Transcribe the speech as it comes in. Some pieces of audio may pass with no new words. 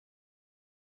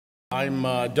I'm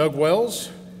Doug Wells,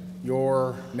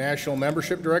 your National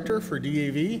Membership Director for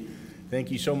DAV.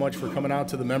 Thank you so much for coming out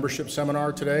to the membership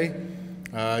seminar today.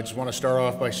 I just want to start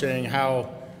off by saying how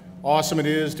awesome it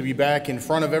is to be back in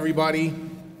front of everybody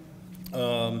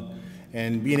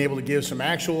and being able to give some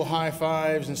actual high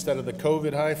fives instead of the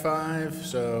COVID high five.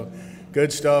 So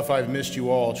good stuff. I've missed you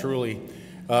all, truly.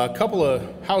 A couple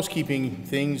of housekeeping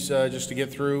things just to get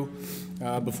through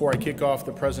before I kick off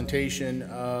the presentation.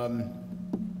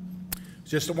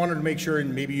 Just wanted to make sure,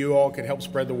 and maybe you all could help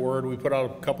spread the word. We put out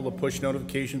a couple of push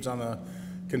notifications on the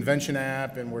convention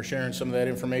app, and we're sharing some of that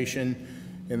information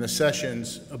in the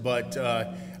sessions, but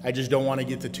I just don't want to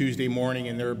get to Tuesday morning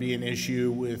and there be an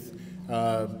issue with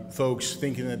folks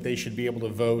thinking that they should be able to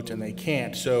vote and they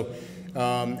can't. So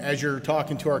as you're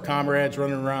talking to our comrades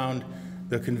running around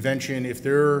the convention, if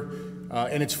they're,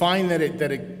 and it's fine that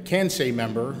it can say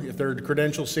member, if their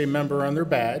credentials say member on their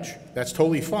badge, that's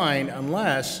totally fine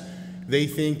unless they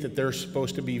think that they're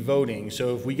supposed to be voting.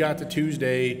 So if we got to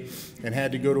Tuesday and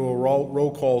had to go to a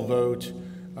roll call vote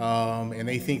and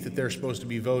they think that they're supposed to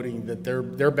be voting, that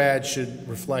their badge should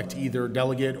reflect either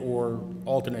delegate or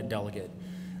alternate delegate.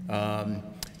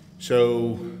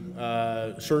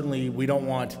 Certainly we don't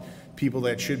want people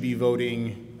that should be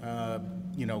voting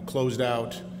closed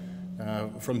out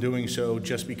from doing so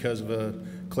just because of a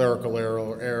clerical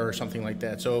error or something like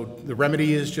that. So the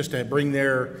remedy is just to bring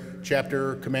their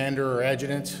chapter commander or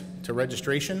adjutant to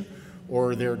registration,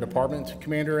 or their department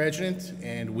commander or adjutant,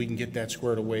 and we can get that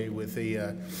squared away with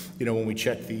a, when we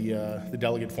check the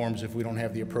delegate forms. If we don't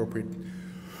have the appropriate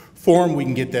form, we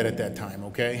can get that at that time,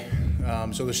 okay?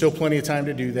 So there's still plenty of time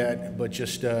to do that, but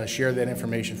just share that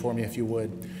information for me if you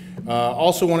would.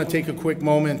 Also want to take a quick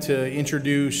moment to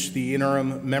introduce the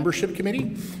interim membership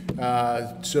committee.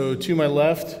 So to my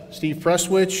left, Steve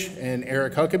Prestwich and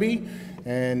Eric Huckabee,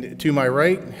 and to my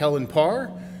right, Helen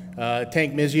Parr.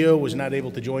 Tank Mizio was not able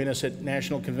to join us at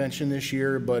National Convention this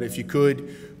year, but if you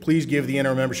could, please give the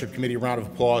interim membership committee a round of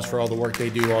applause for all the work they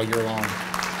do all year long.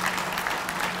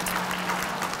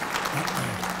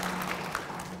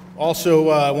 Also,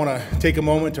 I want to take a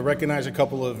moment to recognize a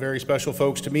couple of very special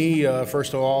folks to me.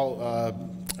 First of all,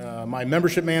 my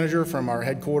membership manager from our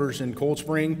headquarters in Cold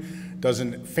Spring does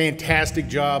a fantastic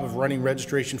job of running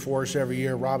registration for us every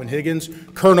year, Robin Higgins,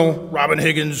 Colonel Robin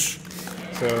Higgins.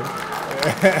 So,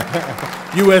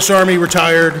 U.S. Army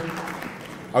retired.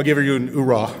 I'll give you an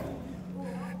hoorah.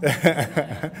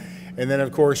 And then,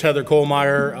 of course, Heather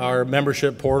Kohlmeyer, our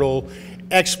membership portal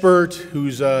expert,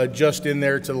 who's just in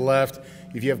there to the left.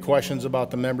 If you have questions about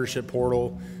the membership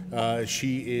portal,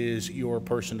 she is your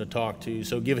person to talk to.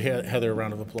 So give Heather a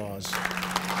round of applause.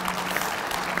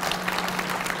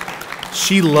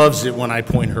 She loves it when I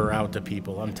point her out to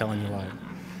people, I'm telling you why.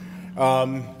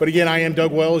 But again, I am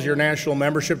Doug Wells, your National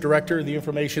Membership Director. The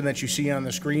information that you see on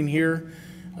the screen here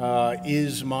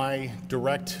is my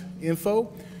direct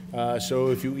info.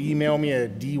 So if you email me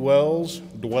at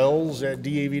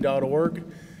dwells@dav.org,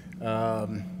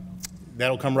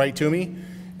 that'll come right to me.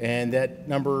 And that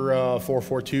number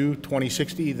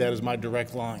 442-2060, that is my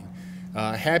direct line.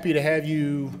 Happy to have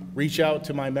you reach out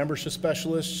to my membership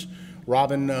specialists.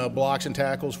 Robin blocks and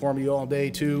tackles for me all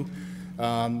day too.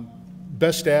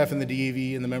 Best staff in the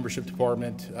DAV in the membership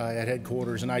department at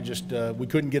headquarters, and we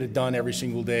couldn't get it done every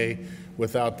single day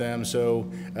without them.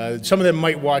 So some of them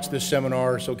might watch this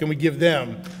seminar, so can we give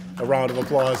them a round of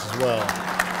applause as well?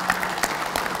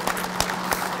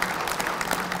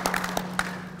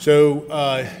 So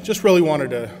just really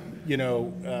wanted to,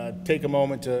 take a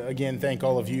moment to, again, thank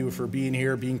all of you for being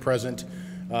here, being present,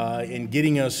 and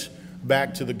getting us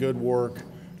back to the good work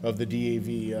of the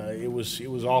DAV. It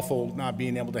was awful not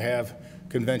being able to have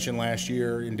convention last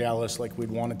year in Dallas like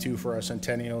we'd wanted to for our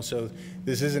centennial. So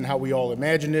this isn't how we all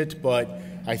imagined it, but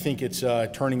I think it's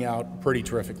turning out pretty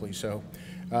terrifically. So,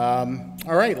 all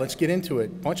right, let's get into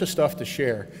it. Bunch of stuff to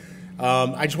share.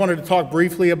 I just wanted to talk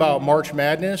briefly about March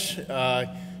Madness.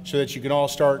 So that you can all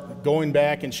start going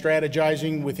back and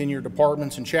strategizing within your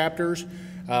departments and chapters.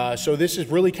 So this is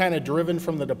really kind of driven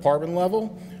from the department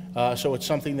level. So it's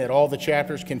something that all the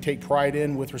chapters can take pride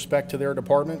in with respect to their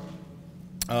department.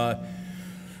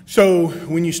 So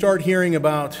when you start hearing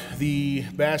about the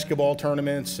basketball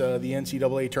tournaments, the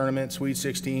NCAA tournament, Sweet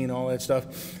 16, all that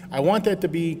stuff, I want that to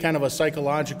be kind of a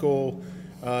psychological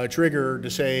trigger to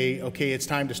say, okay, it's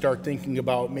time to start thinking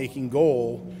about making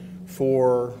goal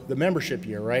for the membership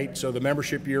year, right? So the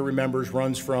membership year,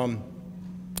 runs from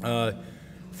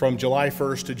July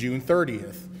 1st to June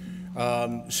 30th.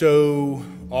 So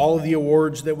all of the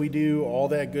awards that we do, all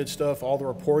that good stuff, all the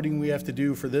reporting we have to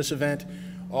do for this event,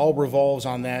 all revolves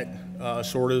on that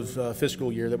sort of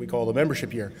fiscal year that we call the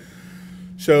membership year.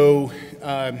 So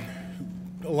a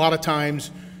lot of times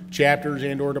chapters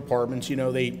and or departments, you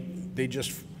know, they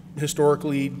just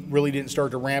historically really didn't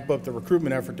start to ramp up the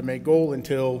recruitment effort to make goal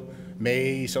until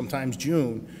May, sometimes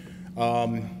June.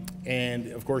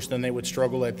 And of course, then they would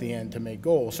struggle at the end to make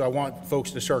goals. So I want folks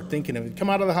to start thinking of it.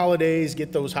 Come out of the holidays,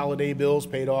 get those holiday bills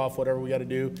paid off, whatever we got to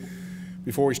do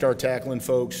before we start tackling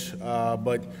folks.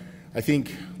 But I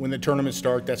think when the tournaments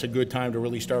start, that's a good time to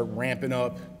really start ramping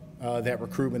up that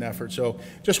recruitment effort. So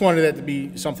just wanted that to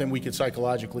be something we could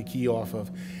psychologically key off of.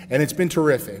 And it's been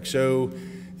terrific. So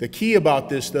the key about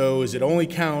this, though, is it only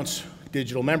counts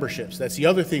digital memberships. That's the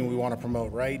other thing we want to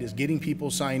promote, right, is getting people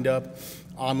signed up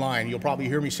online. You'll probably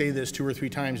hear me say this 2 or 3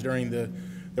 times during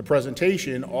the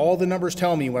presentation. All the numbers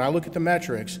tell me, when I look at the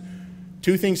metrics,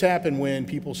 2 things happen when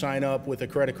people sign up with a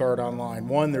credit card online.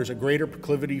 1, there's a greater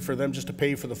proclivity for them just to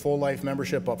pay for the full life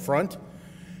membership up front.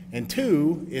 And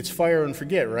 2, it's fire and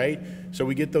forget, right? So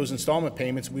we get those installment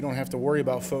payments. We don't have to worry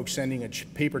about folks sending a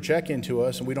paper check into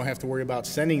us, and we don't have to worry about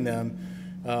sending them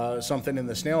something in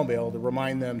the snail mail to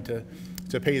remind them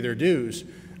to pay their dues.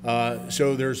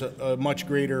 So there's a much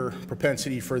greater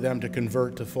propensity for them to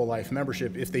convert to full life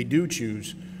membership if they do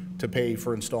choose to pay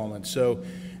for installments. So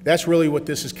that's really what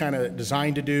this is kind of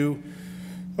designed to do.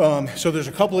 So there's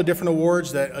a couple of different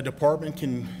awards that a department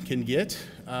can get.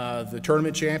 The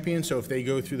tournament champion, so if they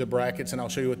go through the brackets, and I'll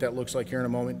show you what that looks like here in a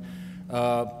moment,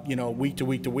 you know, week to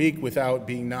week to week without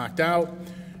being knocked out,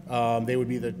 they would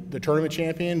be the tournament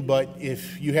champion. But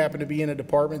if you happen to be in a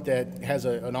department that has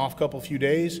an off couple few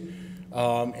days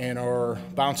and are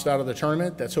bounced out of the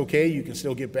tournament, that's okay. You can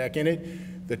still get back in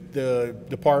it. The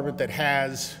department that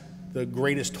has the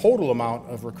greatest total amount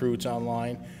of recruits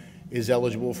online is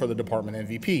eligible for the department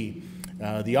MVP,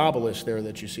 the obelisk there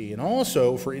that you see. And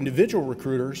also for individual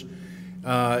recruiters,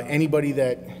 anybody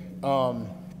that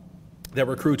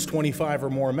recruits 25 or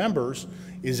more members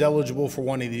is eligible for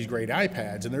one of these great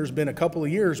iPads. And there's been a couple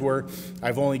of years where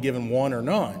I've only given 1 or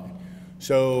none.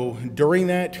 So during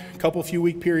that few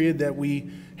week period that we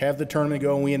have the tournament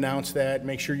go and we announce that,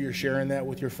 make sure you're sharing that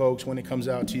with your folks when it comes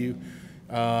out to you.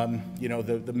 You know,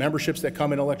 the memberships that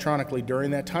come in electronically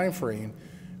during that time frame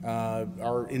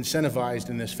are incentivized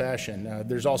in this fashion.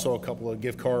 There's also a couple of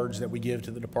gift cards that we give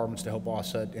to the departments to help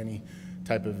offset any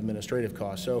type of administrative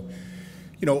costs. So,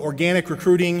 you know, organic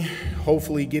recruiting,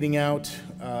 hopefully getting out,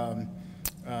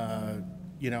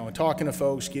 you know, and talking to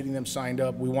folks, getting them signed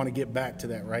up. We want to get back to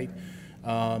that, right? You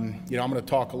know, I'm going to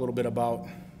talk a little bit about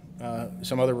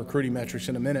some other recruiting metrics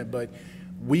in a minute, but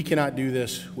we cannot do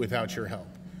this without your help.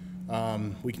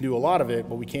 We can do a lot of it,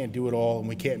 but we can't do it all, and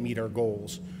we can't meet our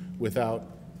goals without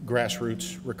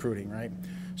grassroots recruiting, right?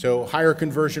 So higher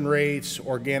conversion rates,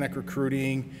 organic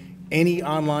recruiting, any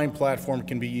online platform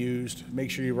can be used. Make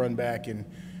sure you run back and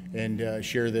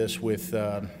share this with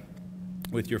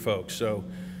your folks. So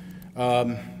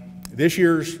this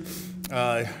year's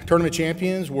tournament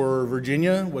champions were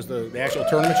Virginia, was the actual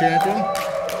tournament champion.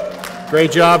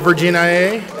 Great job, Virginia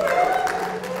A.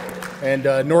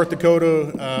 And North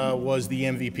Dakota was the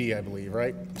MVP, I believe,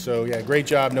 right? So yeah, great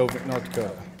job, North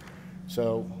Dakota.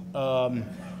 So,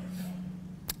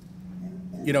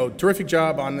 you know, terrific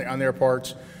job on their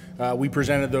parts. We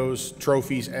presented those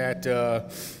trophies at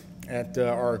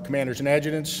our commanders and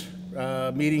adjutants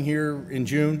meeting here in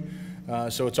June.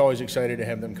 So it's always exciting to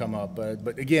have them come up.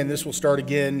 But again, this will start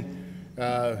again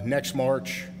next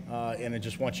March, and I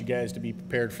just want you guys to be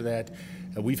prepared for that.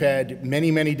 We've had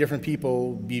many different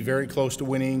people be very close to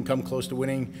winning, come close to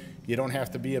winning. You don't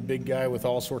have to be a big guy with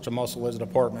all sorts of muscle as a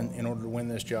department in order to win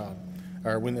this job,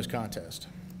 or win this contest.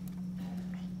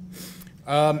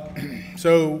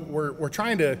 So we're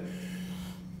trying to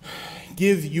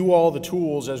give you all the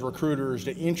tools as recruiters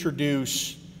to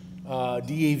introduce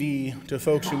DAV to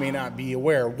folks who may not be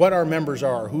aware what our members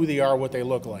are, who they are, what they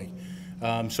look like.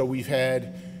 So we've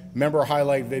had member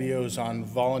highlight videos on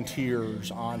volunteers,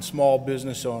 on small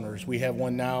business owners. We have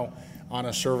one now on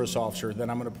a service officer that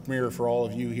I'm going to premiere for all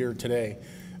of you here today.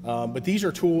 But these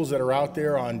are tools that are out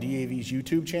there on DAV's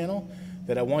YouTube channel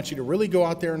that I want you to really go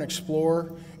out there and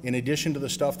explore, in addition to the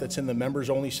stuff that's in the members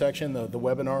only section, the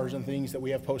webinars and things that we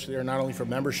have posted there, not only for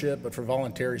membership but for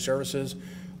voluntary services.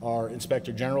 Our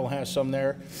Inspector General has some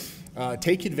there.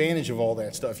 Take advantage of all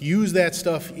that stuff. Use that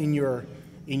stuff in your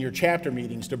chapter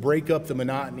meetings to break up the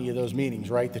monotony of those meetings,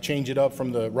 right? To change it up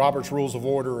from the Robert's Rules of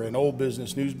Order and old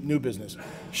business, new business.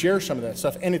 Share some of that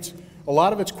stuff. And a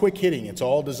lot of it's quick hitting. It's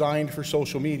all designed for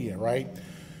social media, right?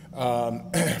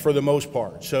 For the most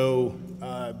part. So,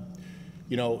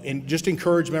 you know, and just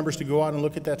encourage members to go out and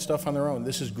look at that stuff on their own.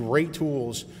 This is great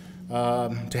tools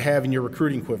to have in your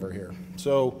recruiting quiver here.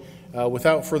 So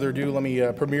without further ado, let me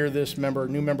premiere this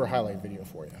new member highlight video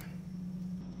for you.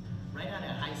 Right out of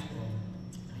high school,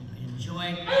 I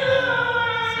enjoyed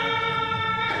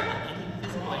any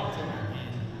physical activity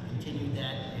and continued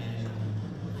that, and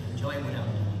I enjoy what I'm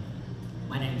doing.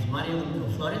 My name is Mario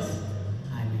Flores.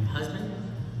 I'm a husband,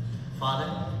 father,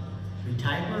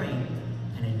 retired Marine,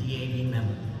 and a DAV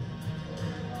member.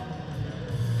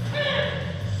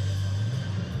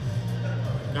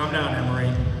 Calm down there,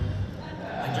 Marine.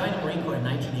 I joined the Marine Corps in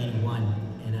 1981,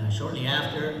 and shortly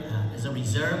after, as a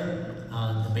reserve,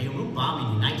 the Beirut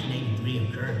bombing in 1983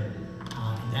 occurred.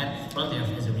 And that, from there,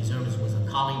 as a reservist, was a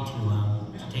calling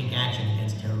to take action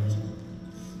against terrorism.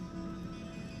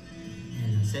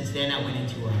 And since then, I went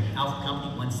into Alpha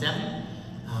Company 17,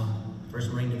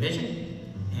 1st Marine Division,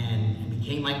 and it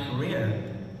became my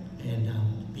career in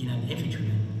being an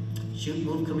infantryman. Shoot,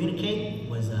 move, communicate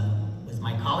was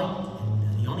my calling,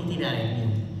 and the only thing that I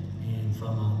knew. And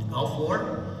from the Gulf War,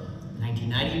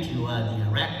 1990, to the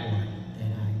Iraq War,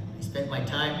 that I spent my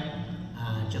time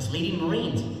just leading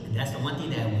Marines. And that's the one thing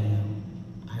that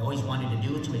I always wanted to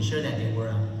do, to ensure that they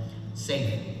were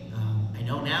safe. I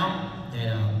know now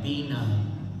that being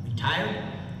retired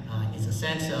is a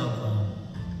sense of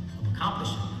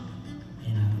accomplishment,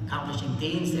 and accomplishing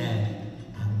things that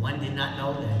one did not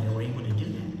know that they were able to do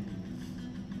that.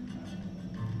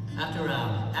 After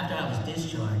I was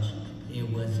discharged, it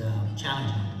was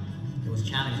challenging. It was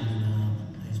challenging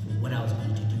as for what I was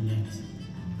going to do next.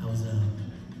 I was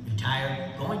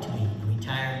going to be a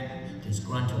retired,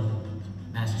 disgruntled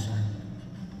Master Sergeant.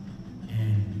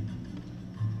 And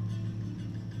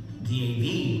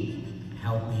DAV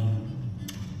helped me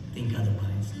think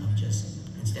otherwise, of just,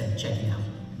 instead of checking out.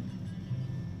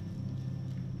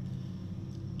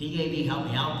 DAV helped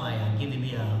me out by giving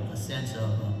me a sense of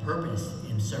purpose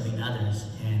in serving others,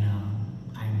 and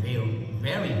I'm very,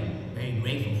 very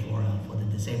grateful for the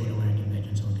Disabled American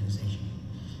Veterans Organization.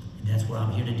 And that's what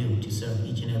I'm here to do, to serve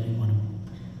each and every one of them.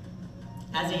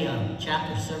 As a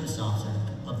chapter service officer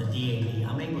of the DAV,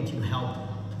 I'm able to help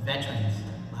veterans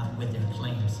with their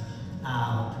claims.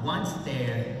 Once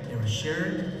they're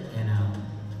assured and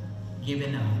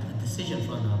given a decision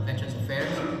from Veterans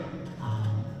Affairs,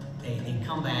 they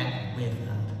come back with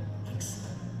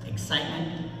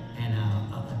excitement and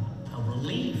a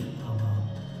relief of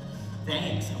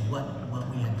thanks of what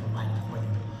we have provided for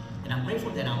them. And I'm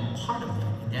grateful that I'm part of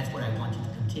that, and that's what I want to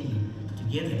continue to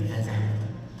give them as a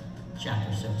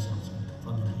chapter service officer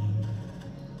from the DAV.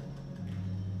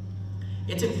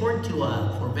 It's important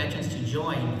for veterans to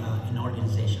join an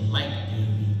organization like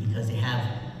DAV, because they have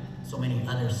so many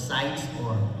other sites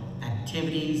or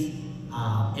activities,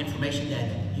 information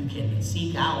that you can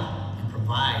seek out and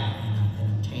provide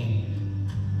and obtain.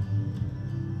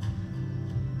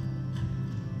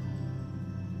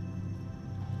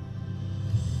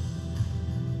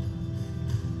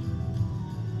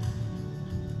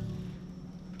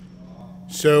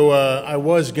 So I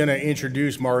was going to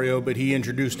introduce Mario, but he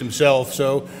introduced himself.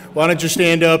 So why don't you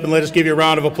stand up and let us give you a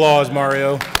round of applause,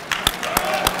 Mario.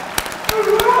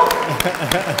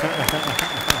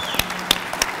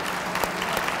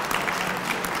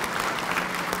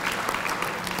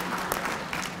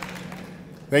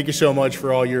 Thank you so much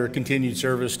for all your continued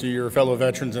service to your fellow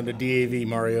veterans and the DAV,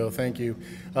 Mario. Thank you.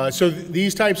 So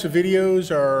these types of videos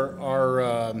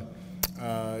are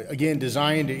again,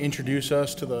 designed to introduce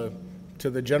us to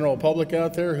the general public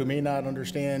out there who may not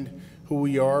understand who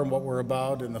we are and what we're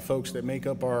about, and the folks that make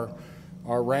up our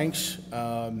ranks.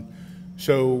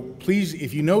 So please,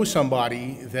 if you know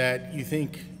somebody that you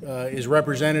think is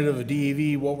representative of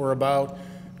DAV, what we're about,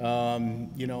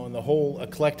 you know, and the whole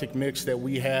eclectic mix that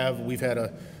we have. We've had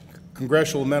a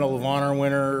Congressional Medal of Honor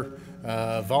winner,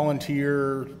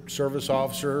 volunteer, service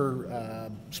officer,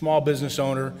 small business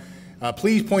owner.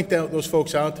 Please point those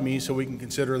folks out to me so we can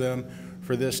consider them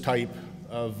for this type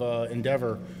of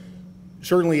endeavor.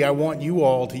 Certainly, I want you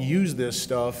all to use this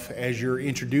stuff as you're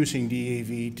introducing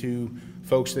DAV to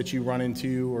folks that you run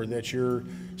into or that you're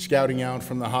scouting out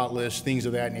from the hot list, things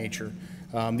of that nature.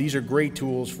 These are great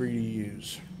tools for you to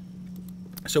use.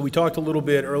 So we talked a little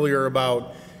bit earlier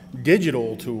about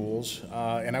digital tools,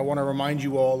 and I want to remind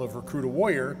you all of Recruit a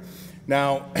Warrior.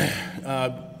 Now,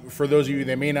 for those of you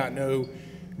that may not know,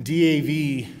 DAV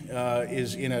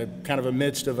is in a kind of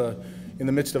in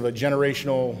the midst of a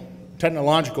generational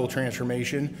technological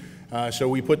transformation. So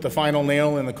we put the final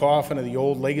nail in the coffin of the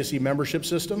old legacy membership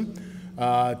system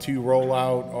to roll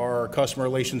out our customer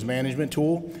relations management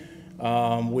tool,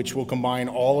 which will combine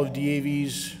all of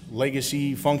DAV's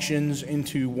legacy functions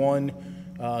into one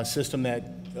system that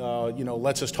you know,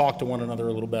 lets us talk to one another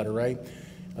a little better, right?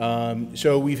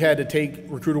 So we've had to take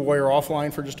Recruiter Warrior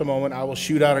offline for just a moment. I will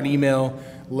shoot out an email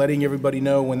letting everybody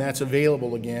know when that's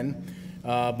available again.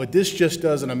 But this just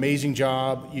does an amazing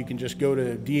job. You can just go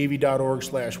to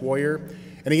dav.org/warrior.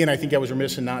 And again, I think I was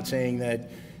remiss in not saying that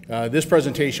this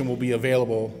presentation will be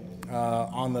available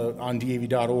on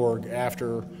dav.org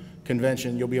after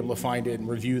convention. You'll be able to find it and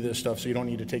review this stuff, so you don't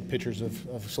need to take pictures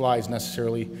of slides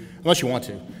necessarily, unless you want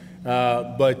to.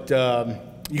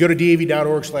 You go to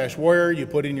dav.org/warrior, you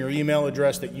put in your email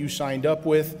address that you signed up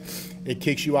with. It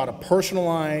kicks you out a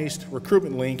personalized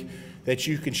recruitment link that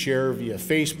you can share via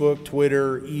Facebook,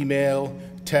 Twitter, email,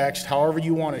 text, however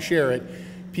you want to share it.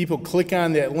 People click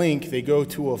on that link, they go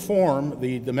to a form,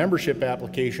 the membership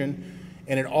application,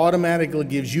 and it automatically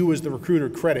gives you as the recruiter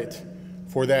credit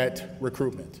for that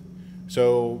recruitment.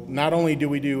 So not only do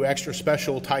we do extra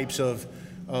special types of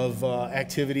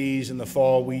activities in the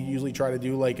fall, we usually try to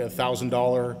do like a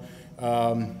 $1,000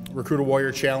 Recruiter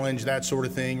Warrior challenge, that sort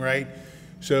of thing, right?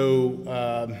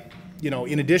 So, you know,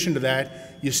 in addition to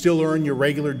that, you still earn your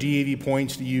regular DAV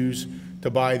points to use to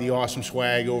buy the awesome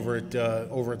swag over at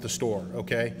the store,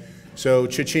 okay? So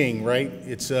cha-ching, right?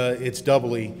 It's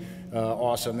doubly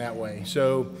awesome that way.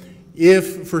 So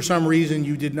if for some reason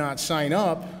you did not sign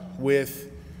up with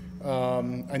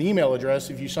an email address,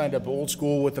 if you signed up old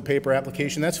school with the paper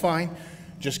application, that's fine.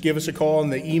 Just give us a call,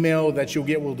 and the email that you'll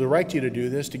get will direct you to do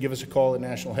this, to give us a call at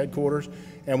national headquarters,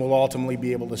 and we'll ultimately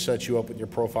be able to set you up with your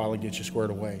profile and get you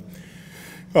squared away.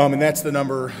 And that's the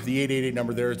number, the 888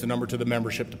 number there is the number to the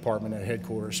membership department at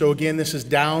headquarters. So again, this is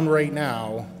down right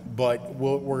now, but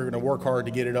we're going to work hard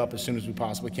to get it up as soon as we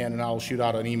possibly can, and I'll shoot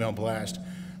out an email blast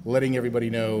letting everybody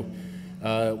know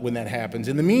when that happens.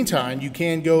 In the meantime, you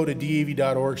can go to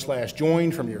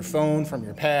dav.org/join from your phone, from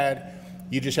your pad.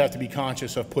 You just have to be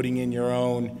conscious of putting in your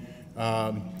own,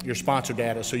 your sponsor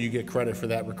data so you get credit for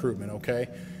that recruitment, okay?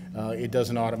 It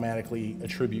doesn't automatically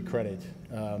attribute credit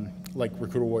like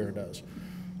Recruiter Warrior does,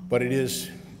 but it is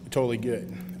totally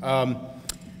good.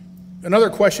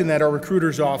 Another question that our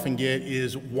recruiters often get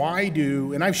is why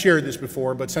do, and I've shared this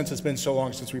before, but since it's been so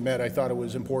long since we met, I thought it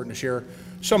was important to share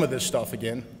some of this stuff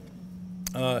again.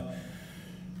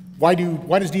 Why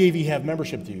does DAV have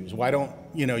membership dues? Why don't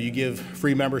you give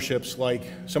free memberships like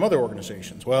some other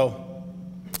organizations? Well,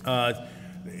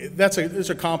 there's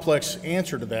a complex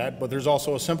answer to that, but there's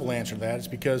also a simple answer to that. It's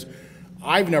because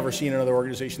I've never seen another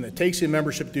organization that takes in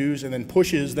membership dues and then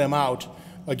pushes them out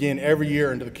again every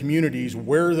year into the communities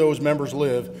where those members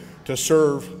live to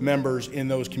serve members in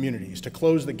those communities, to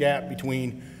close the gap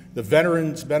between the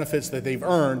veterans' benefits that they've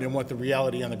earned and what the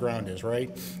reality on the ground is, right?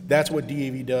 That's what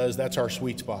DAV does. That's our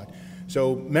sweet spot.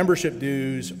 So membership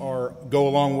dues go a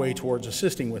long way towards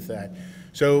assisting with that.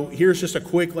 So here's just a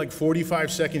quick, like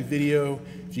 45-second video.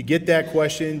 If you get that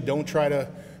question, don't try to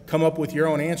come up with your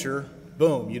own answer.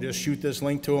 Boom, you just shoot this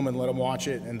link to them and let them watch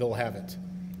it, and they'll have it.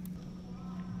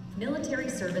 Military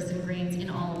service ingrains in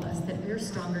all of us that we're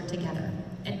stronger together,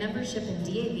 and membership in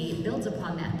DAV builds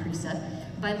upon that precept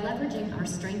by leveraging our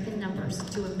strength in numbers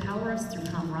to empower us through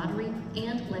camaraderie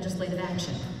and legislative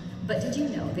action. But did you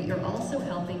know that you're also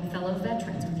helping fellow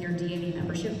veterans with your DAV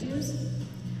membership dues?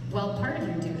 Well, part of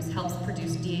your dues helps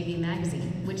produce DAV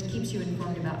Magazine, which keeps you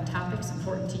informed about topics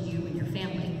important to you and your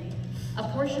family. A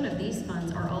portion of these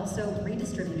funds are also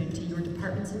redistributed to your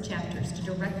departments and chapters to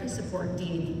directly support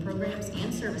DAV programs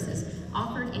and services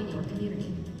offered in your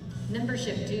community.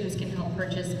 Membership dues can help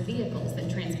purchase vehicles that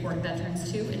transport veterans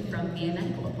to and from VA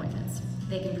medical appointments.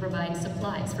 They can provide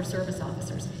supplies for service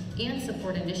officers and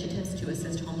support initiatives to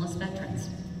assist homeless veterans.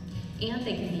 And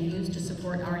they can be used to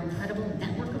support our incredible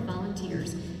network of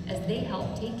volunteers as they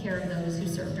help take care of those who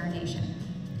served our nation.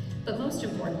 But most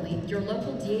importantly, your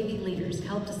local DAV leaders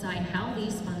help decide how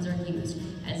these funds are used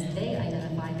as they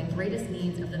identify the greatest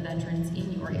needs of the veterans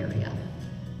in your area.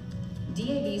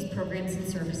 DAV's programs and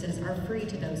services are free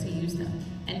to those who use them,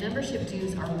 and membership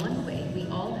dues are one way we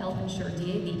all help ensure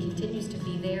DAV continues to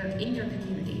be there in your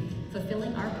community,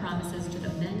 fulfilling our promises to the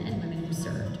men and women who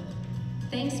served.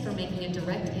 Thanks for making a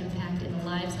direct impact in the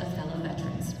lives of fellow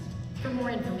veterans. For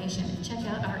more information, check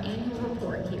out our annual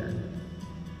report here.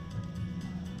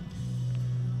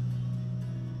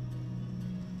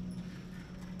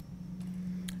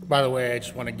 By the way, I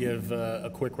just want to give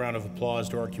a quick round of applause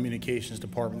to our communications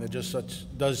department that just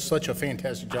does such a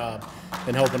fantastic job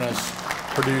in helping us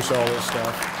produce all this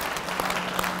stuff.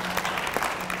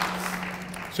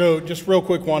 So just real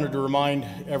quick, wanted to remind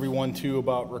everyone too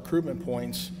about recruitment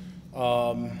points.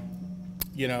 So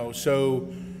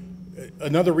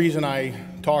another reason I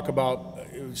talk about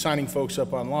signing folks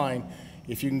up online,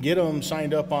 if you can get them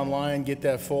signed up online, get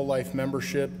that full life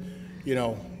membership,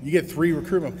 you get 3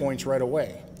 recruitment points right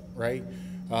away. Right?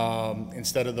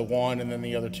 instead of the one, and then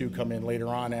the other two come in later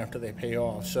on after they pay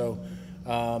off. So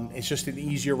it's just an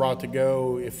easier route to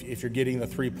go if you're getting the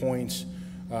 3 points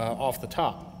off the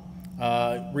top.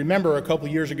 Remember, a couple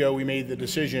years ago, we made the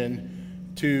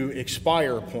decision to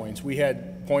expire points. We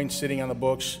had points sitting on the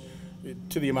books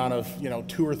to the amount of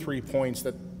 2 or 3 points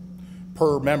that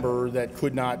per member that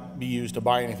could not be used to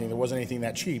buy anything. There wasn't anything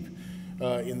that cheap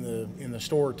in the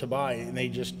store to buy, and they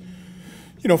just,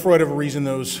 for whatever reason,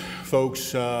 those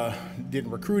folks didn't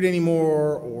recruit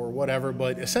anymore or whatever.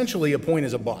 But essentially, a point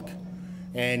is a buck,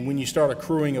 and when you start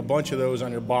accruing a bunch of those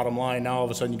on your bottom line, now all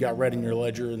of a sudden you got red in your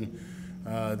ledger, and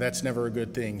that's never a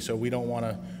good thing. So we don't want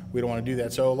to do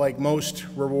that. So like most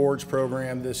rewards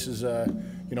program, this is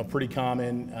pretty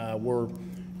common. We're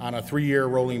on a 3-year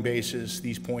rolling basis.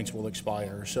 These points will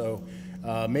expire. So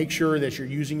make sure that you're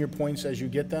using your points as you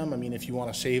get them. I mean, if you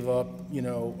want to save up,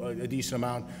 a decent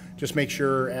amount, just make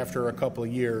sure after a couple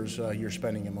of years you're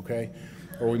spending them, okay?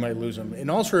 Or we might lose them. And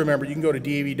also remember, you can go to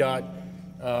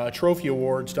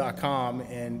DAV.trophyawards.com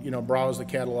and browse the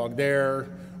catalog there.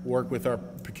 Work with our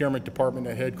procurement department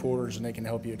at headquarters, and they can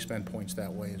help you expend points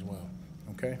that way as well.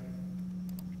 Okay.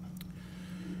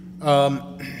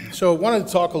 So I wanted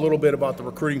to talk a little bit about the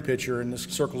recruiting picture, and this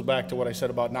circles back to what I said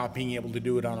about not being able to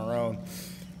do it on our own.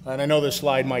 And I know this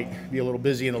slide might be a little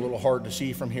busy and a little hard to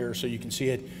see from here, so you can see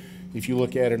it if you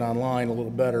look at it online a little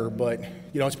better. But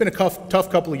it's been a tough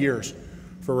couple of years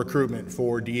for recruitment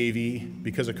for DAV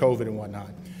because of COVID and whatnot.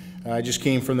 I just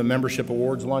came from the membership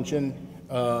awards luncheon,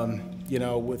 in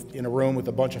a room with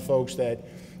a bunch of folks that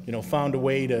found a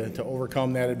way to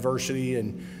overcome that adversity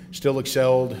and still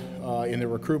excelled in their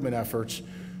recruitment efforts.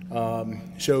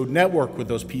 So network with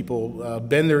those people,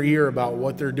 bend their ear about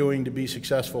what they're doing to be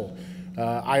successful.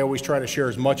 I always try to share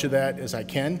as much of that as I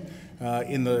can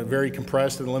in the very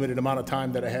compressed and limited amount of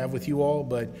time that I have with you all,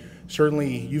 but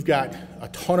certainly you've got a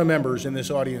ton of members in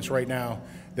this audience right now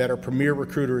that are premier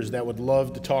recruiters that would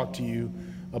love to talk to you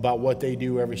about what they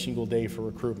do every single day for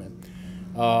recruitment.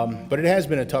 But it has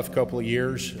been a tough couple of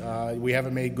years. We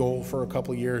haven't made goal for a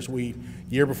couple of years.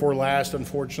 Year before last,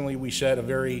 unfortunately, we set a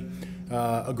very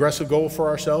aggressive goal for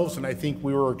ourselves, and I think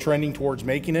we were trending towards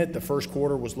making it. The first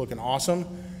quarter was looking awesome.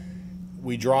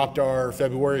 We dropped our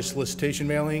February solicitation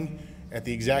mailing at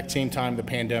the exact same time the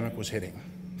pandemic was hitting.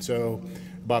 So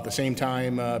about the same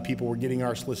time people were getting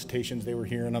our solicitations, they were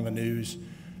hearing on the news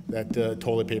that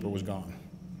toilet paper was gone.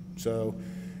 So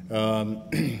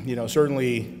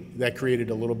certainly that created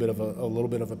a little bit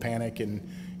of a panic, and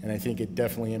I think it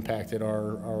definitely impacted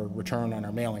our return on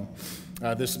our mailing.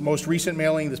 This most recent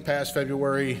mailing this past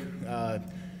February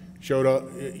showed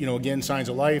again signs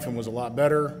of life and was a lot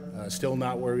better. Still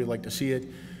not where we'd like to see it,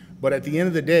 but at the end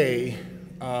of the day,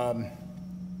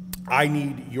 I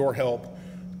need your help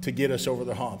to get us over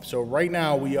the hump. So right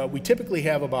now we typically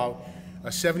have about a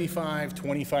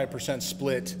 75-25%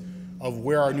 split of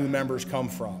where our new members come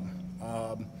from.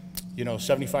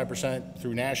 75%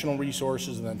 through national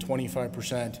resources, and then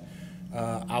 25%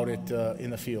 out in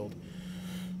the field.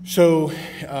 So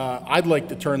I'd like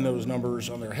to turn those numbers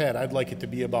on their head. I'd like it to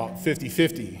be about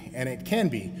 50-50, and it can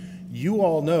be. You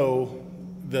all know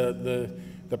the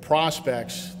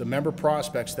prospects, the member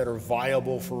prospects that are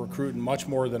viable for recruiting much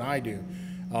more than I do.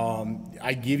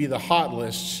 I give you the hot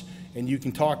lists, and you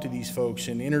can talk to these folks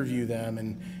and interview them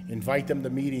and invite them to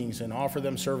meetings and offer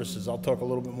them services. I'll talk a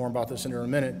little bit more about this in a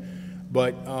minute,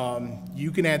 but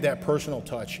you can add that personal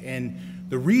touch. And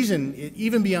the reason,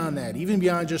 even beyond that, even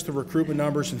beyond just the recruitment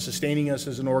numbers and sustaining us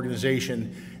as an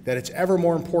organization, that it's ever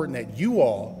more important that you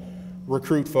all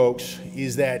recruit folks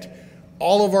is that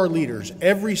all of our leaders,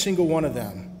 every single one of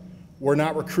them, were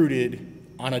not recruited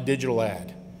on a digital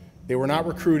ad. They were not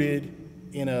recruited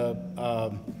in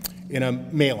a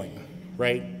mailing,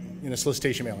 right? In a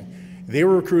solicitation mailing. They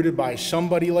were recruited by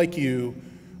somebody like you,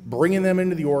 bringing them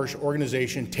into the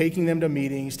organization, taking them to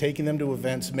meetings, taking them to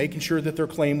events, making sure that their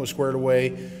claim was squared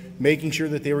away, making sure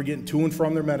that they were getting to and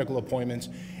from their medical appointments,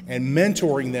 and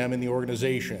mentoring them in the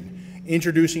organization,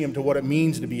 introducing them to what it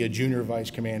means to be a junior vice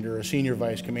commander, a senior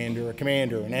vice commander, a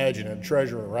commander, an adjutant, a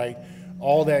treasurer, right?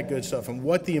 All that good stuff, and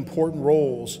what the important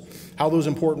roles, how those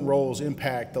important roles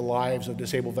impact the lives of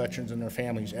disabled veterans and their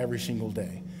families every single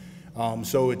day.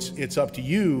 So it's up to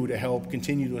you to help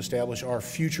continue to establish our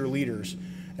future leaders.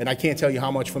 And I can't tell you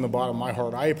how much from the bottom of my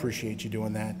heart I appreciate you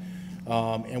doing that.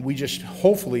 And we just,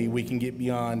 hopefully we can get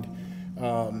beyond,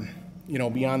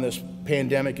 beyond this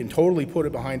pandemic and totally put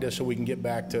it behind us so we can get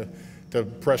back to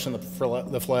pressing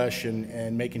the flesh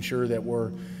and making sure that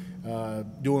we're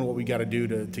doing what we got to do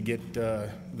to get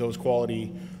those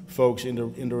quality folks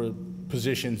into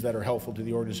positions that are helpful to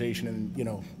the organization and, you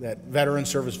know, that veteran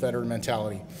service veteran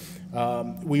mentality.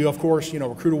 We, of course, you know,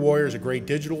 Recruit a Warrior is a great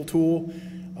digital tool.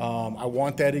 I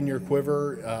want that in your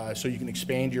quiver so you can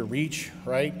expand your reach,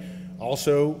 right?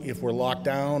 Also, if we're locked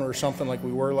down or something like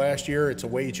we were last year, it's a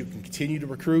way that you can continue to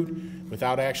recruit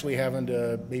without actually having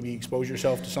to maybe expose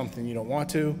yourself to something you don't want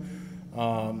to.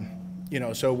 You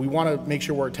know, so we want to make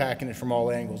sure we're attacking it from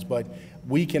all angles, but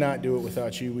we cannot do it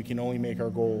without you. We can only make our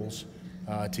goals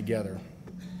together.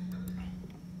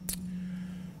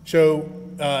 So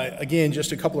again,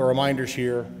 just a couple of reminders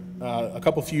here.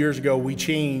 A few years ago, we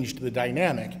changed the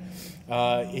dynamic.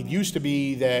 It used to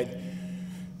be that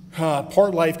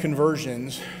part life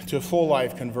conversions to full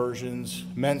life conversions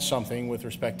meant something with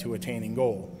respect to attaining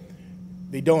goal.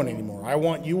 They don't anymore. I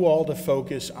want you all to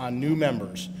focus on new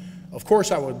members. Of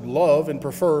course, I would love and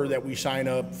prefer that we sign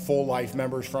up full life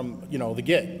members from, you know, the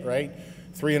get, right?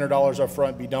 $300 up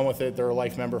front, be done with it, they're a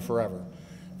life member forever.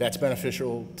 That's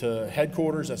beneficial to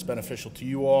headquarters, that's beneficial to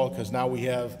you all, because now we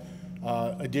have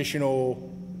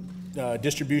additional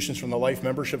distributions from the life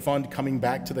membership fund coming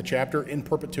back to the chapter in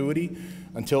perpetuity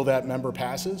until that member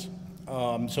passes.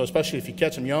 So especially if you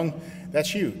catch them young, that's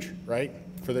huge, right,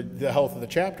 for the health of the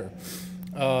chapter.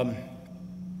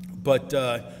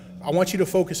 I want you to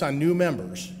focus on new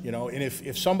members, you know, and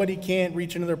if somebody can't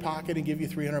reach into their pocket and give you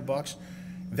 $300,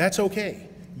 that's okay.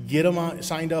 Get them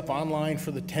signed up online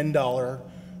for the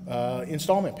 $10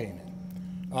 installment payment.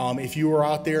 If you are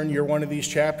out there and you're one of these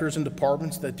chapters and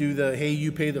departments that do the, hey,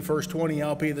 you pay the first 20,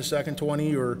 I'll pay the second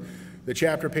 20, or the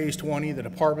chapter pays 20, the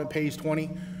department pays 20,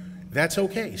 that's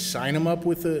okay. Sign them up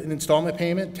with an installment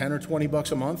payment, 10 or 20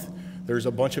 bucks a month. There's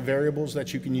a bunch of variables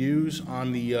that you can use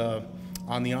on the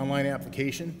online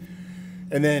application.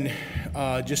 And then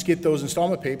just get those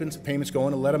installment payments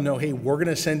going and let them know, hey, we're going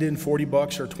to send in 40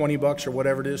 bucks or 20 bucks or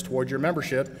whatever it is towards your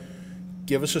membership.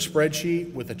 Give us a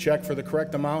spreadsheet with a check for the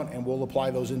correct amount, and we'll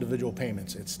apply those individual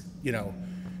payments. It's, you know,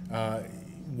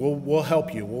 we'll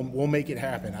help you. We'll make it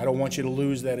happen. I don't want you to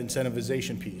lose that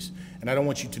incentivization piece, and I don't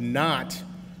want you to not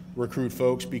recruit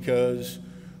folks because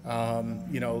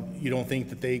you know, you don't think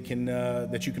that they can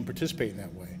that you can participate in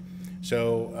that way.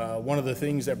 So one of the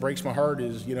things that breaks my heart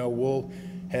is, you know, we'll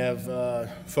have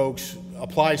folks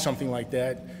apply something like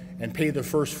that and pay the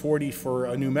first 40 for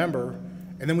a new member,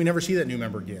 and then we never see that new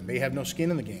member again. They have no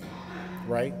skin in the game,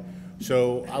 right?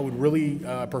 So I would really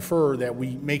prefer that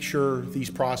we make sure these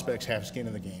prospects have skin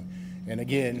in the game. And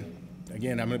again, I'm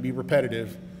going to be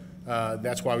repetitive.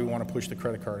 That's why we want to push the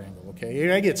credit card angle, okay?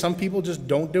 And I get some people just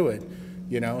don't do it,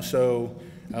 you know, so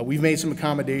we've made some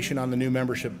accommodation on the new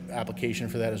membership application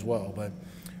for that as well. But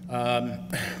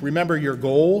remember, your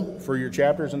goal for your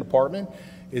chapters and department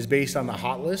is based on the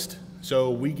hot list. So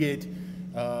we get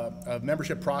a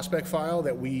membership prospect file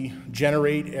that we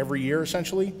generate every year,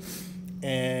 essentially.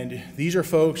 And these are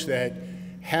folks that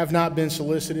have not been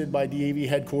solicited by DAV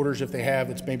headquarters. If they have,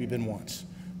 it's maybe been once.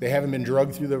 They haven't been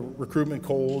drugged through the recruitment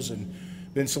coals and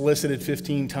been solicited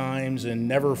 15 times and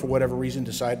never, for whatever reason,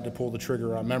 decided to pull the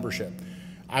trigger on membership.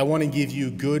 I want to give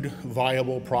you good,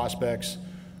 viable prospects,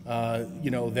 you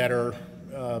know, that are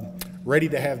ready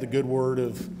to have the good word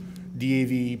of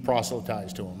DAV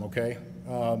proselytized to them, okay?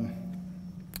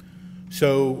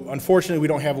 So unfortunately, we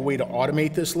don't have a way to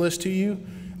automate this list to you.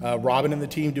 Robin and the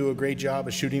team do a great job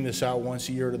of shooting this out once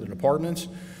a year to the departments.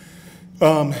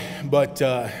 But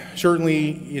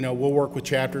certainly, you know, we'll work with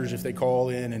chapters if they call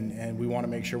in, and we want to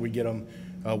make sure we get them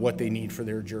what they need for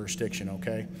their jurisdiction,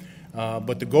 okay?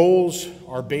 But the goals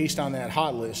are based on that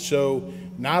hot list. So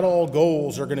not all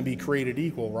goals are going to be created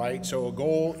equal, right? So a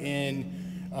goal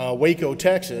in Waco,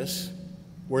 Texas,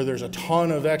 where there's a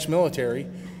ton of ex-military,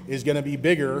 is going to be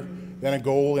bigger than a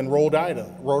goal in Rhode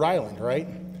Island, right?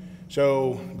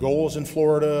 So goals in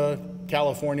Florida,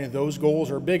 California, those goals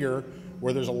are bigger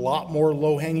where there's a lot more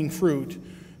low-hanging fruit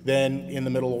than in the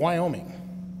middle of Wyoming,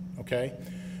 okay?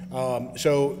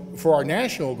 So for our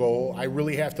national goal, I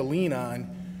really have to lean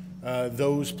on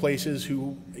those places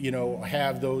who, you know,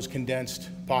 have those condensed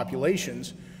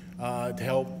populations to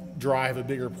help drive a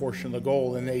bigger portion of the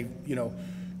goal, and they, you know,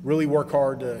 really work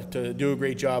hard to do a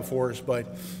great job for us.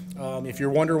 But if you're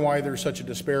wondering why there's such a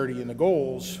disparity in the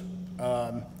goals,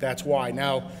 that's why.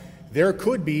 Now, there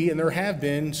could be, and there have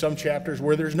been, some chapters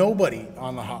where there's nobody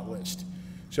on the hot list.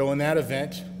 So in that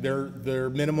event, their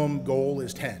minimum goal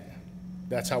is 10.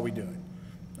 That's how we do it.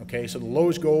 Okay, so the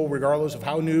lowest goal, regardless of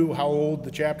how new, how old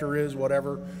the chapter is,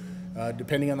 whatever,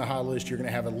 depending on the hot list, you're going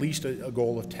to have at least a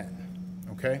goal of 10.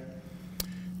 Okay?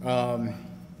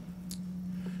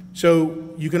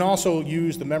 So you can also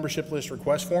use the membership list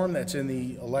request form that's in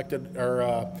the elected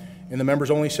or in the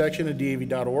members only section of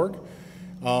DAV.org.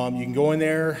 You can go in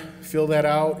there, fill that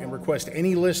out, and request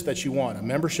any list that you want, a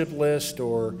membership list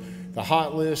or the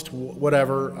hot list,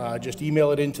 whatever. Just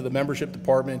email it into the membership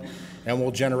department, and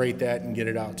we'll generate that and get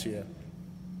it out to you.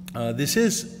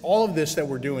 All of this that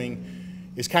we're doing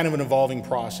is kind of an evolving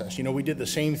process. You know, we did the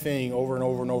same thing over and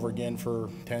over and over again for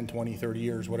 10, 20, 30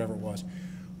 years, whatever it was.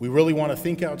 We really want to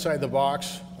think outside the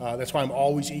box. That's why I'm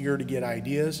always eager to get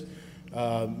ideas.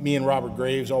 Me and Robert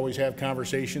Graves always have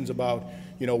conversations about,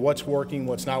 you know, what's working,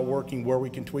 what's not working, where we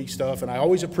can tweak stuff, and I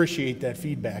always appreciate that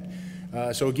feedback.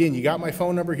 So again, you got my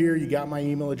phone number here, you got my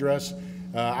email address.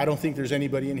 I don't think there's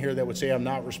anybody in here that would say I'm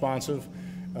not responsive.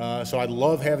 So I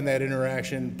love having that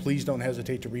interaction. Please don't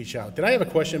hesitate to reach out. Did I have a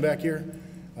question back here?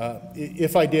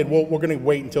 If I did, we're going to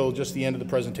wait until just the end of the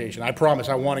presentation. I promise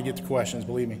I want to get to questions,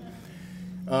 believe me.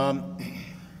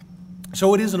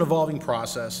 So it is an evolving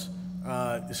process.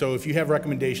 So if you have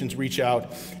recommendations, reach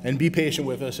out and be patient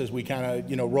with us as we kind of,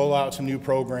 you know, roll out some new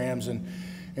programs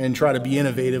and try to be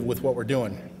innovative with what we're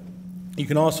doing. You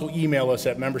can also email us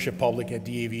at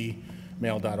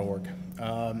membershippublic@davmail.org.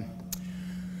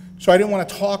 So I didn't want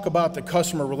to talk about the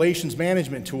customer relations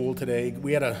management tool today.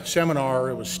 We had a seminar,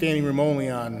 it was standing room only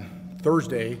on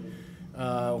Thursday,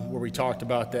 where we talked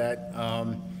about that.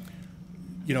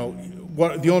 You know,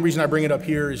 the only reason I bring it up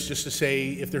here is just to say,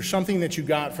 if there's something that you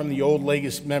got from the old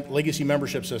legacy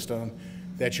membership system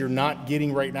that you're not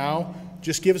getting right now,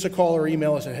 just give us a call or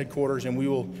email us at headquarters, and we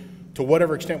will, to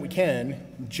whatever extent we can,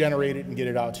 generate it and get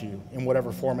it out to you in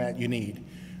whatever format you need.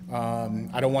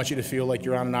 I don't want you to feel like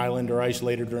you're on an island or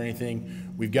isolated or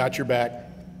anything. We've got your back.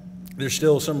 There's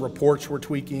still some reports we're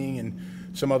tweaking and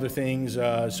some other things.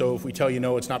 So if we tell you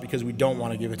no, it's not because we don't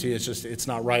want to give it to you. It's just it's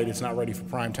not right. It's not ready for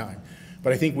prime time.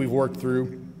 But I think we've worked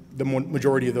through the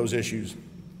majority of those issues.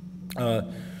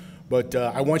 But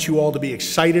I want you all to be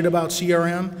excited about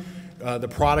CRM. The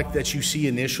product that you see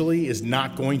initially is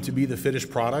not going to be the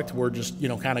finished product. We're just, you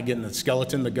know, kind of getting the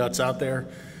skeleton, the guts out there.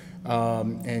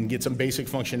 And get some basic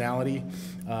functionality.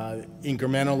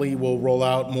 Incrementally, we'll roll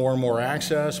out more and more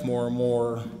access, more and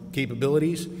more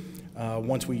capabilities.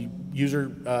 Once we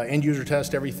end user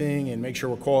test everything and make sure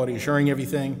we're quality assuring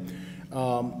everything.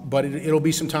 But it'll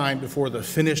be some time before the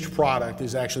finished product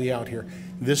is actually out here.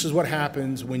 This is what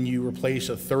happens when you replace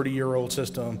a 30-year-old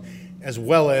system, as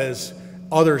well as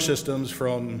other systems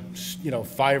from, you know,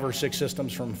 5 or 6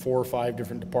 systems from 4 or 5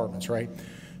 different departments, right?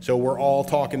 So we're all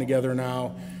talking together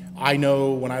now. I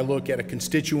know when I look at a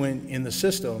constituent in the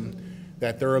system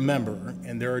that they're a member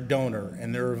and they're a donor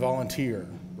and they're a volunteer,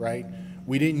 right?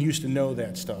 We didn't used to know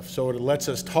that stuff. So it lets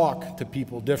us talk to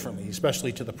people differently,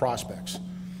 especially to the prospects.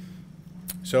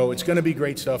 So it's going to be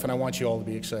great stuff, and I want you all to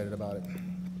be excited about it.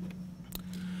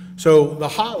 So the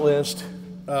hot list,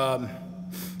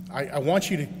 I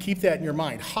want you to keep that in your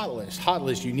mind. Hot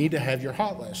list, you need to have your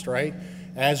hot list, right?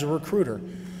 As a recruiter.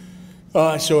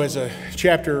 So as a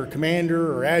chapter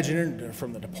commander or adjutant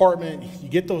from the department, you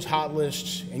get those hot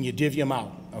lists and you divvy them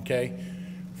out, okay?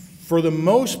 For the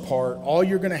most part, all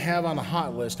you're going to have on the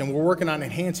hot list, and we're working on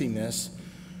enhancing this,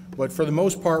 but for the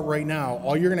most part right now,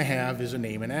 all you're going to have is a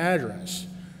name and address.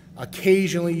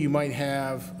 Occasionally, you might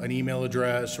have an email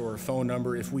address or a phone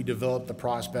number if we develop the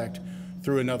prospect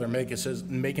through another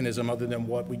mechanism other than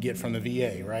what we get from the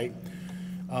VA, right?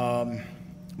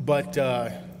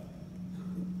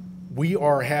 We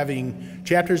are having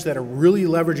chapters that are really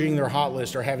leveraging their hot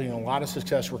list are having a lot of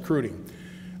success recruiting.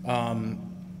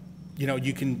 You know,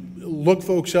 you can look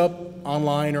folks up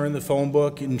online or in the phone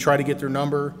book and try to get their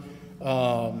number.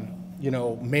 You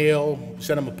know, mail,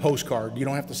 send them a postcard. You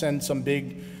don't have to send some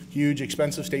big, huge,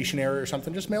 expensive stationery or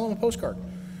something. Just mail them a postcard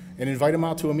and invite them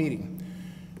out to a meeting.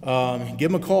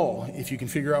 Give them a call if you can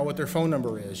figure out what their phone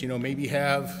number is. You know, maybe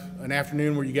have an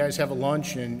afternoon where you guys have a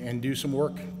lunch and do some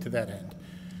work to that end.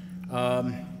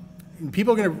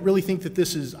 People are going to really think that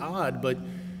this is odd, but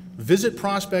visit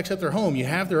prospects at their home. You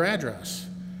have their address.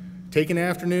 Take an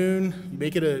afternoon,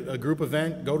 make it a group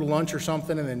event, go to lunch or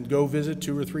something, and then go visit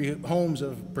 2 or 3 homes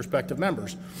of prospective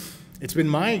members. It's been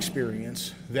my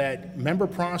experience that member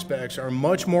prospects are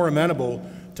much more amenable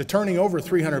to turning over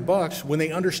 $300 when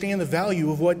they understand the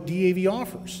value of what DAV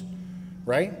offers,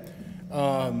 right?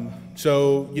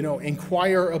 So, you know,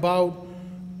 inquire about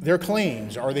their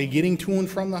claims. Are they getting to and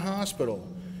from the hospital?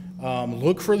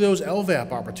 Look for those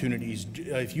LVAP opportunities.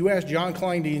 If you ask John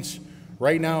Kleindienst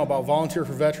right now about Volunteer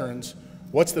for Veterans,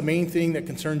 what's the main thing that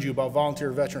concerns you about Volunteer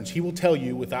Veterans? He will tell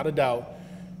you without a doubt,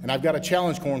 and I've got a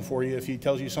challenge coin for you if he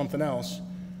tells you something else,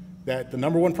 that the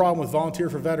 #1 problem with Volunteer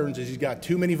for Veterans is he's got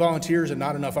too many volunteers and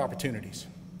not enough opportunities.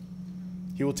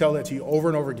 He will tell that to you over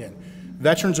and over again.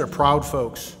 Veterans are proud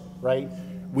folks, right?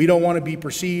 we don't want to be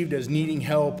perceived as needing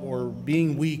help or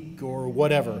being weak or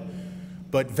whatever.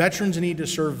 But veterans need to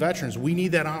serve veterans. We need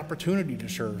that opportunity to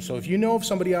serve. So if you know of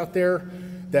somebody out there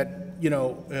that,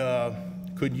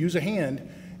 could use a hand,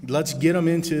 let's get them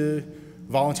into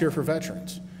Volunteer for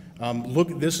Veterans.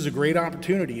 Look, this is a great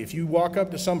opportunity. If you walk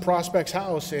up to some prospect's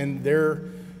house and their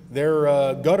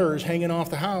gutter is hanging off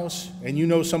the house and you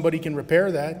know somebody can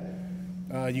repair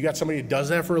that, you got somebody that does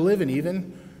that for a living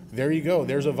even, there you go.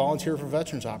 There's a Volunteer for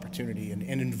Veterans opportunity, and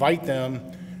invite them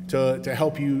to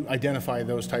help you identify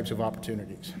those types of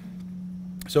opportunities.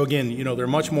 So again, they're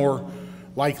much more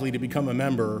likely to become a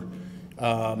member,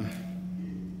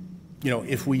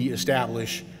 if we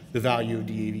establish the value of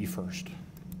DAV first.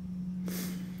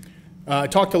 I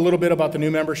talked a little bit about the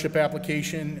new membership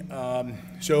application.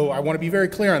 So I want to be very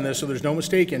clear on this so there's no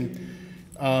mistaking.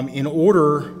 In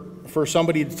order for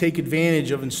somebody to take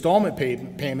advantage of installment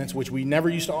payments, which we never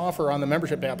used to offer on the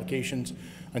membership applications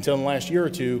until in the last year or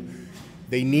two,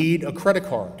 they need a credit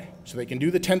card. So they can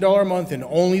do the $10 a month and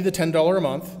only the $10 a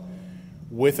month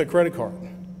with a credit card,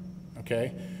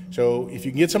 okay? So if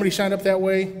you can get somebody signed up that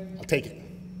way, I'll take it,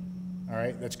 all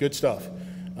right? That's good stuff.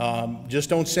 Just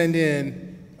don't send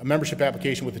in a membership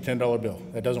application with a $10 bill.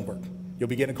 That doesn't work. You'll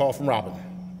be getting a call from Robin,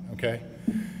 okay?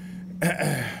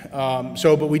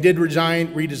 But we did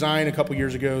redesign a couple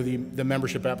years ago the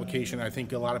membership application. I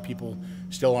think a lot of people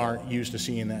still aren't used to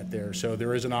seeing that there. So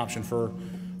there is an option for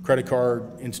credit card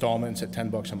installments at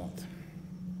 $10 a month.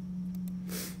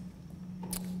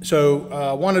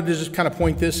 So wanted to just kind of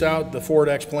point this out. The Forward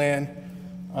X plan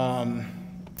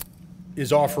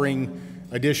is offering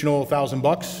additional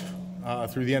 $1,000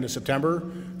 through the end of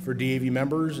September for DAV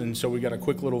members, and so we got a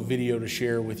quick little video to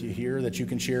share with you here that you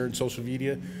can share in social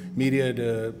media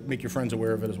to make your friends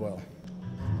aware of it as well.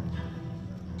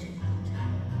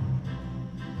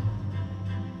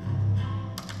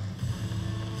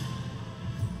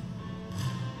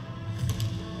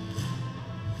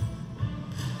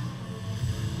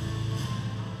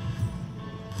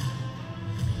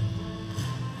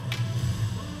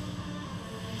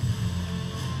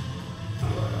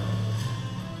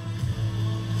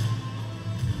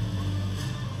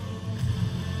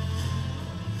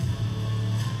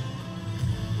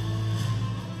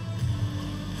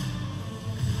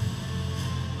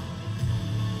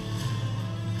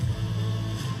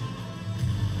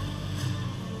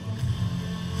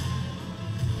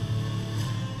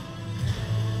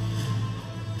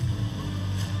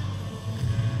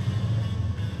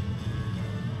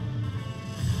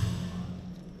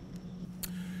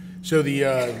 So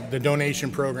the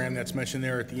donation program that's mentioned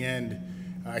there at the end,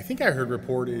 I think I heard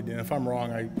reported, and if I'm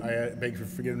wrong, I beg for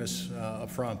forgiveness up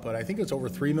front, but I think it's over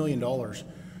 $3 million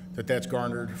that's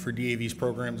garnered for DAV's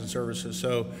programs and services.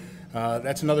 So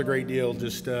that's another great deal.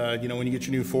 Just when you get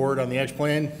your new Ford on the X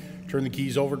plan, turn the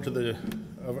keys over to the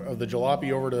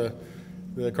jalopy over to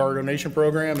the car donation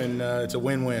program, and it's a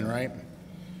win-win, right?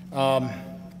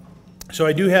 So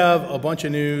I do have a bunch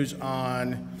of news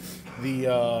on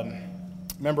the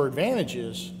Member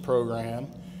Advantages program.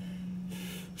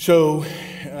 So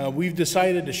we've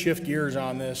decided to shift gears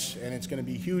on this, and it's going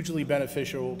to be hugely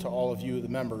beneficial to all of you, the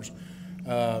members.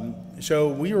 So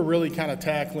we were really kind of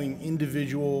tackling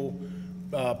individual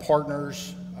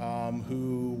partners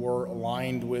who were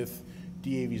aligned with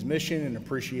DAV's mission and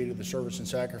appreciated the service and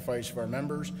sacrifice of our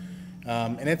members.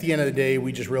 And at the end of the day,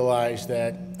 we just realized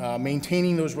that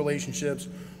maintaining those relationships,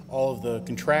 all of the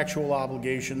contractual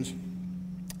obligations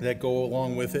that go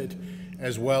along with it,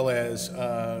 as well as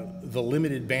the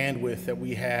limited bandwidth that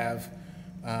we have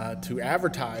to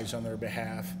advertise on their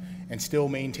behalf and still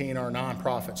maintain our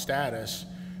nonprofit status,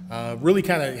 really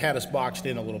kind of had us boxed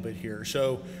in a little bit here.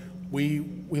 So we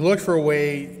looked for a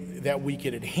way that we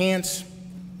could enhance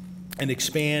and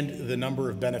expand the number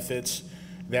of benefits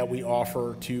that we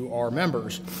offer to our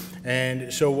members.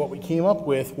 And so what we came up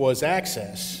with was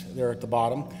access there at the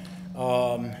bottom.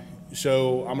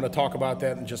 So I'm going to talk about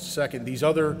that in just a second. These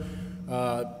other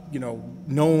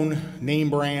known name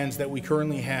brands that we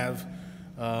currently have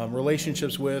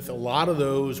relationships with, a lot of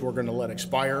those we're going to let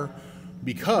expire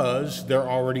because they're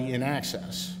already in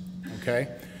access, okay?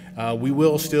 We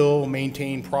will still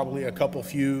maintain probably a couple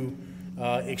few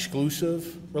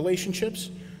exclusive relationships,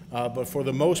 but for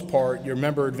the most part, your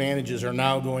member advantages are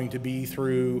now going to be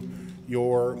through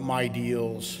your My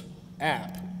Deals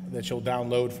app that you'll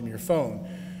download from your phone.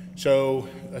 So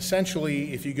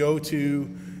essentially, if you go to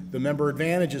the Member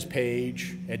Advantages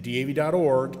page at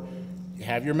DAV.org, you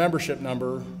have your membership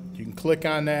number. You can click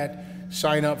on that,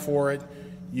 sign up for it.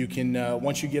 You can,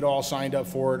 once you get all signed up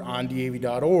for it on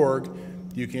DAV.org,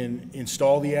 you can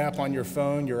install the app on your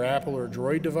phone, your Apple or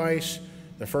Droid device.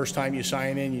 The first time you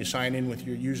sign in with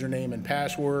your username and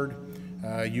password.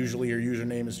 Usually your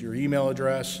username is your email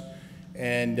address,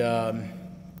 and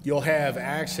you'll have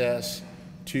access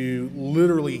to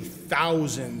literally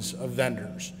thousands of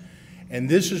vendors. And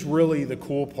this is really the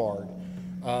cool part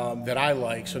that I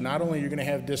like. So not only are you going to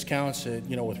have discounts at,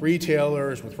 with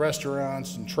retailers, with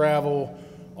restaurants and travel,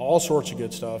 all sorts of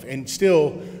good stuff, and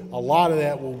still a lot of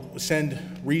that will send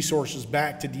resources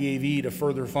back to DAV to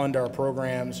further fund our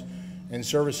programs and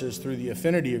services through the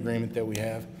affinity agreement that we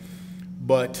have.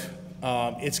 But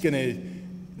it's going to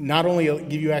not only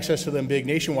give you access to them big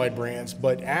nationwide brands,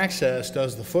 but Access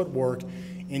does the footwork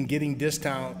in getting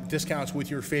discounts with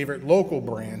your favorite local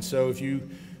brands. So if you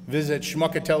visit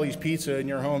Schmuckatelli's Pizza in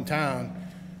your hometown,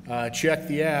 check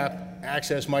the app.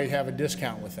 Access might have a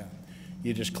discount with them.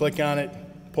 You just click on it,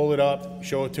 pull it up,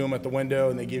 show it to them at the window,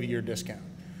 and they give you your discount.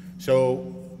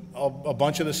 So a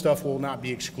bunch of the stuff will not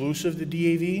be exclusive to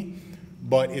DAV,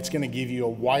 but it's going to give you a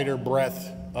wider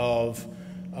breadth of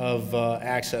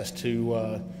access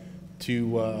to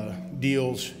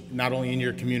deals, not only in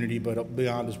your community, but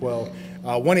beyond as well.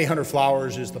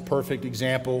 1-800-Flowers is the perfect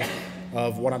example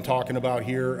of what I'm talking about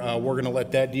here. We're going to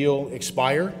let that deal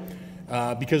expire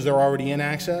because they're already in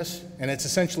Access, and it's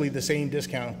essentially the same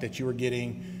discount that you were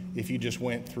getting if you just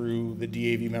went through the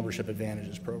DAV Membership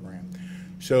Advantages program.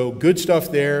 So good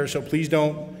stuff there. So please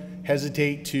don't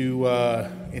hesitate to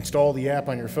install the app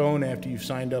on your phone after you've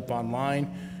signed up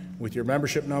online with your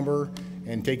membership number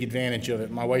and take advantage of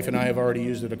it. My wife and I have already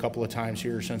used it a couple of times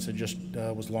here since it just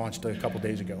was launched a couple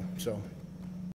days ago. So